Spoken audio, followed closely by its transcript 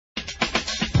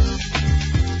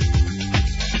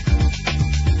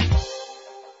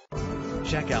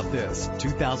Check out this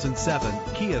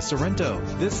 2007 Kia Sorento.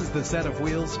 This is the set of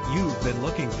wheels you've been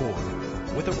looking for.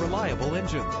 With a reliable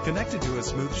engine connected to a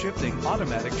smooth shifting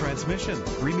automatic transmission,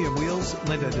 premium wheels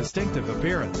lend a distinctive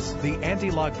appearance. The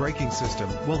anti-lock braking system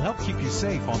will help keep you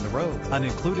safe on the road. An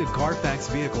included Carfax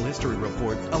vehicle history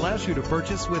report allows you to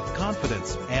purchase with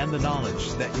confidence and the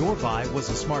knowledge that your buy was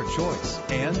a smart choice.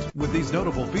 And with these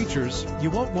notable features,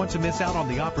 you won't want to miss out on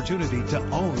the opportunity to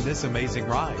own this amazing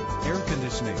ride. Air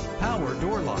conditioning, power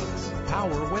door locks,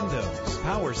 power windows,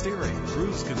 power steering,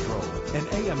 cruise control, an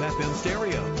AM/FM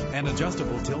stereo, and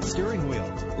adjustable tilt steering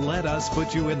wheel. Let us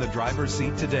put you in the driver's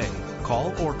seat today.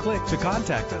 Call or click to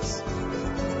contact us.